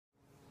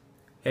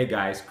Hey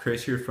guys,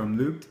 Chris here from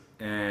Looped,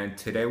 and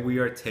today we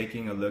are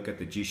taking a look at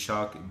the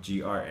G-Shock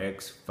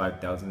GRX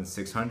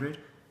 5600.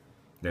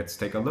 Let's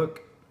take a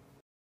look.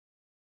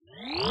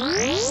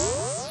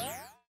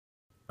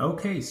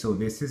 Okay, so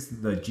this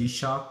is the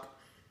G-Shock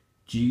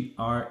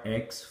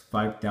GRX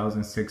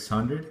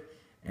 5600,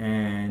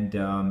 and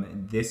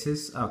this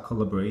is a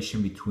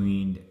collaboration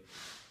between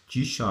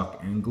G-Shock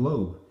and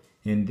Globe,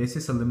 and this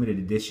is a limited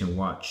edition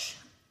watch.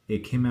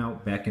 It came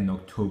out back in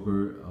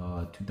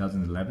October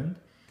 2011,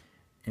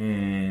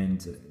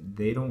 and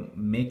they don't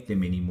make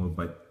them anymore,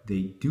 but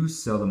they do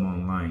sell them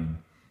online.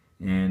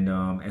 And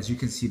as you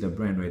can see, the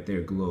brand right there,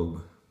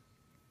 Globe.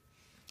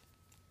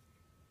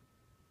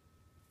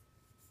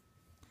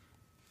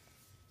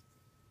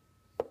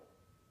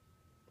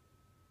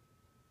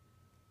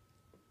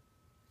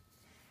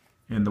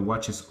 And the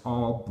watch is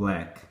all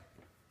black.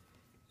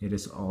 It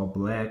is all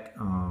black.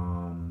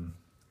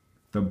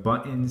 The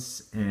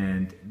buttons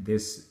and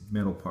this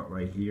metal part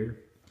right here,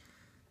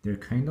 they're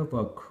kind of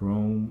a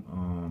chrome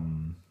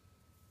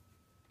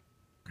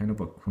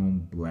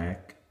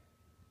black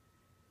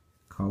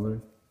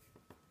color.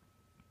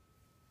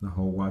 The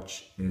whole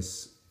watch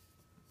is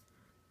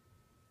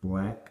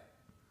black.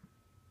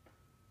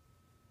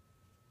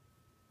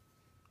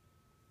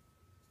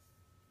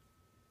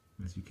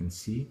 As you can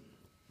see.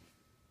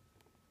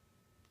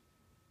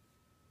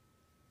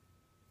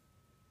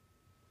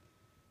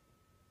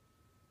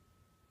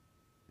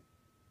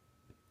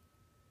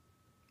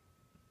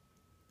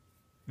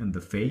 And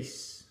the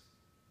face,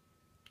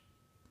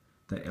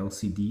 the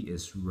LCD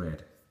is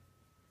red.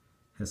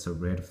 Has a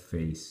red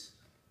face.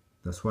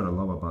 That's what I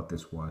love about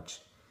this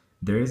watch.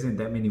 There isn't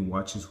that many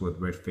watches with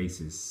red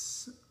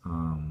faces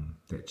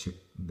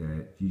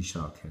that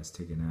G-Shock has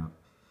taken out.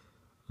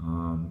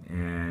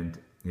 And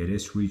it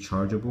is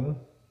rechargeable.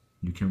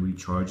 You can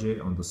recharge it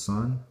on the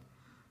sun.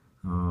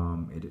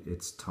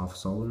 It's tough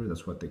solar,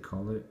 that's what they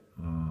call it.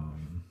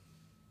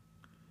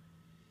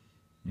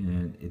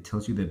 And it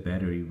tells you the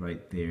battery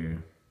right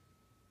there.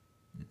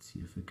 Let's see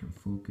if it can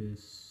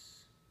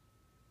focus.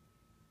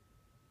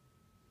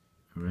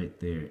 Right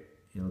there,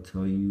 it'll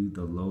tell you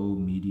the low,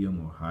 medium,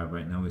 or high.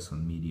 Right now it's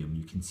on medium.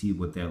 You can see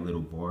with that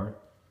little bar.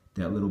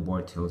 That little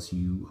bar tells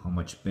you how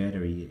much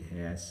battery it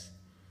has.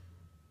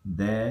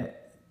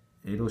 That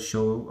it'll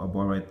show a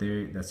bar right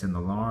there. That's an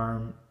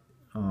alarm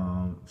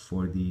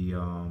for the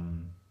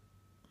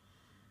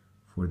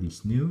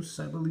snooze,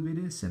 I believe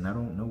it is. And I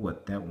don't know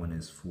what that one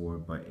is for,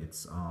 but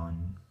it's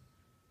on.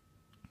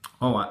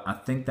 Oh, I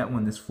think that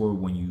one is for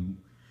when you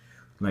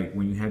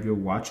have your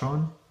watch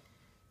on.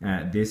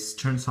 This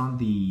turns on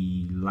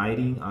the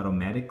lighting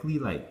automatically,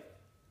 like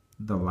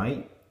the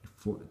light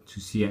to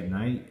see at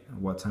night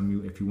what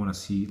time if you want to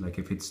see, like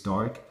if it's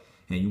dark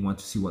and you want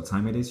to see what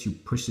time it is, you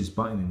push this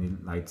button and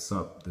it lights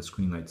up, the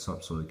screen lights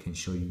up, so it can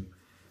show you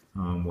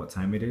what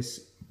time it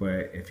is.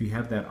 But if you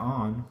have that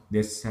on,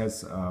 this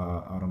has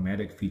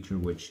automatic feature,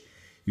 which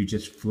you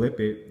just flip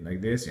it like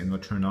this and it'll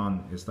turn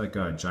on. It's like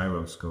a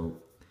gyroscope,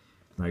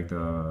 like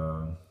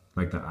the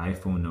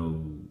iPhone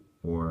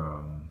or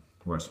a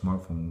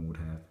smartphone would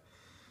have.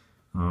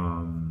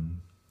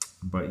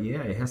 But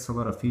yeah, it has a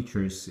lot of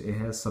features. It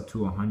has up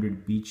to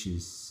 100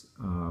 beaches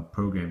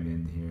programmed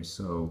in here,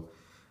 so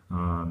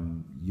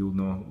you'll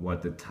know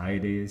what the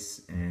tide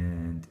is,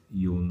 and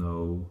you'll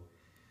know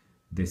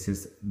this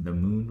is the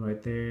moon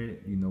right there.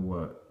 You know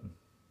what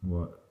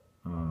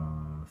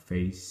moon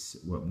phase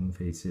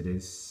it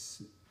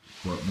is,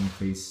 what moon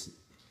phase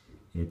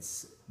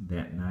it's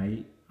that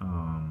night.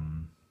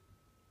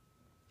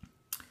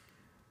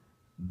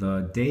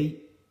 The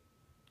day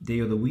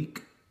of the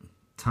week,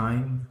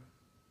 time,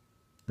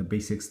 the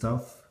basic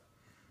stuff.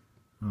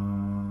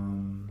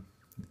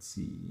 Let's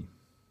see.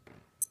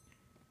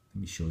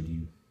 Let me show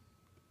you.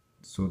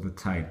 So the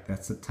tide,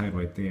 that's the tide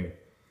right there.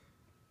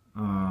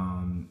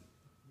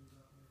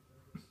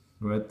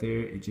 Right there,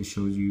 it just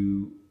shows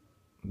you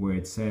where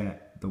it's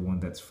at, the one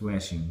that's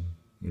flashing.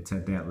 It's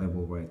at that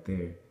level right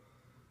there.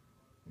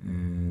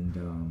 And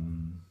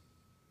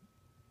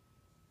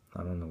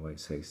I don't know why it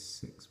says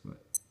 6, but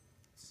let's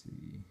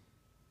see.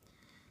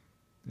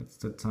 That's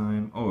the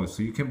time. Oh,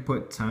 so you can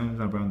put times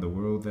around the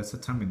world. That's the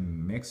time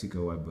in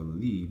Mexico, I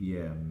believe.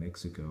 Yeah,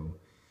 Mexico.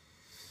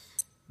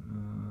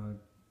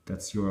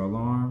 That's your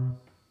alarm.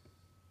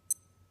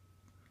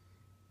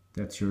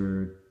 That's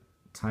your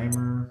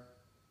timer.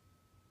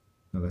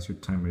 No, that's your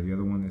timer. The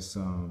other one is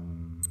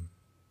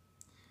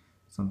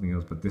something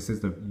else. But this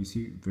is you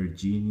see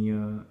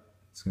Virginia.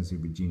 It's gonna say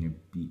Virginia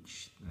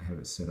Beach. I have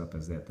it set up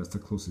as that. That's the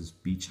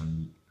closest beach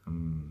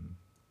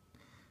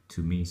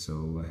to me,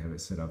 so I have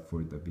it set up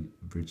for the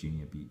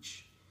Virginia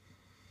Beach.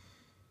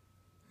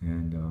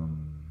 And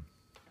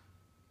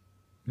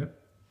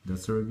yep,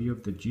 that's a review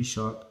of the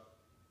G-Shock.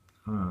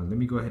 Let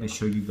me go ahead and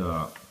show you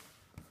the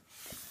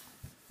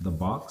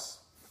box.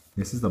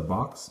 This is the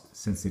box.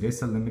 Since it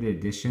is a limited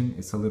edition,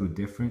 it's a little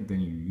different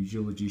than your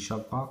usual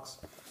G-Shock box.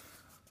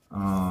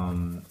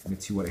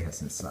 Let's see what it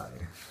has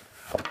inside.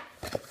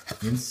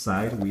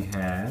 Inside we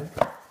have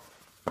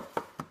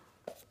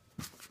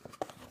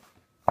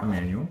a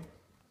manual.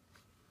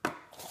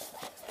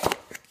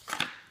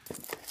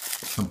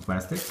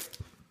 plastic.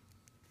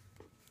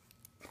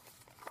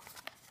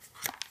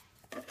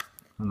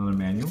 Another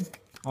manual.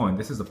 Oh, and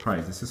this is the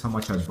price. This is how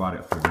much I bought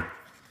it for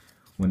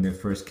when they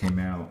first came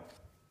out.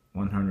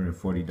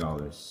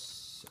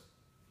 $140.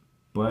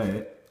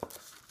 But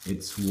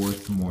it's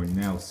worth more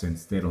now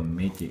since they don't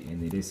make it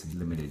and it is a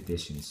limited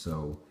edition.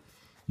 So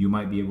you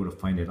might be able to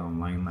find it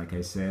online, like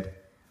I said,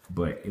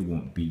 but it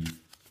won't be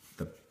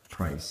the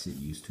price it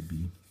used to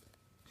be.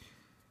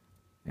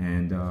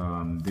 And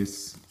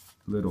this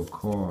little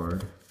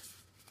card,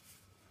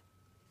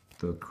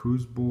 the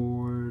cruise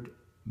board,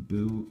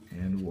 boot,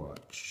 and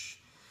watch,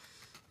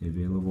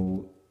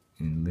 available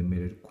in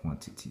limited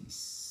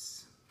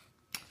quantities.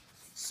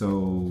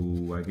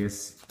 So I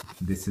guess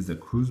this is a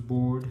cruise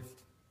board,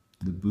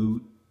 the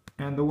boot,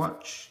 and the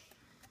watch.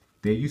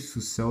 They used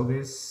to sell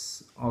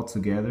this all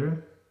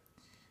together.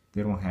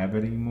 They don't have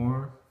it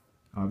anymore,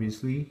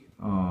 obviously.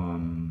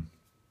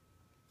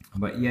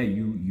 But yeah,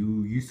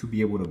 you used to be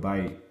able to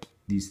buy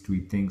these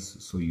three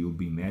things, so you'll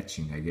be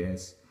matching, I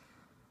guess.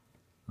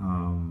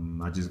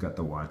 I just got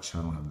the watch.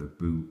 I don't have the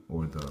boot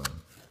or the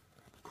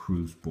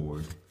cruise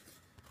board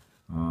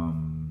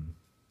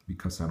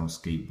because I don't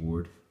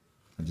skateboard.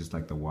 I just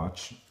like the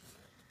watch.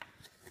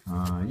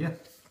 Yeah,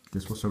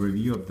 this was a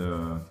review of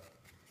the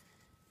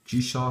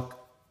G-Shock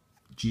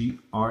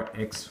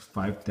GRX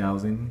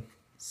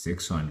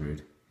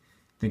 5600.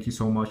 Thank you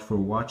so much for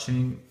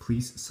watching.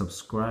 Please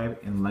subscribe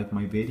and like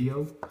my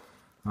video.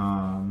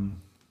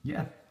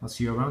 Yeah, I'll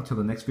see you around till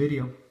the next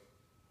video.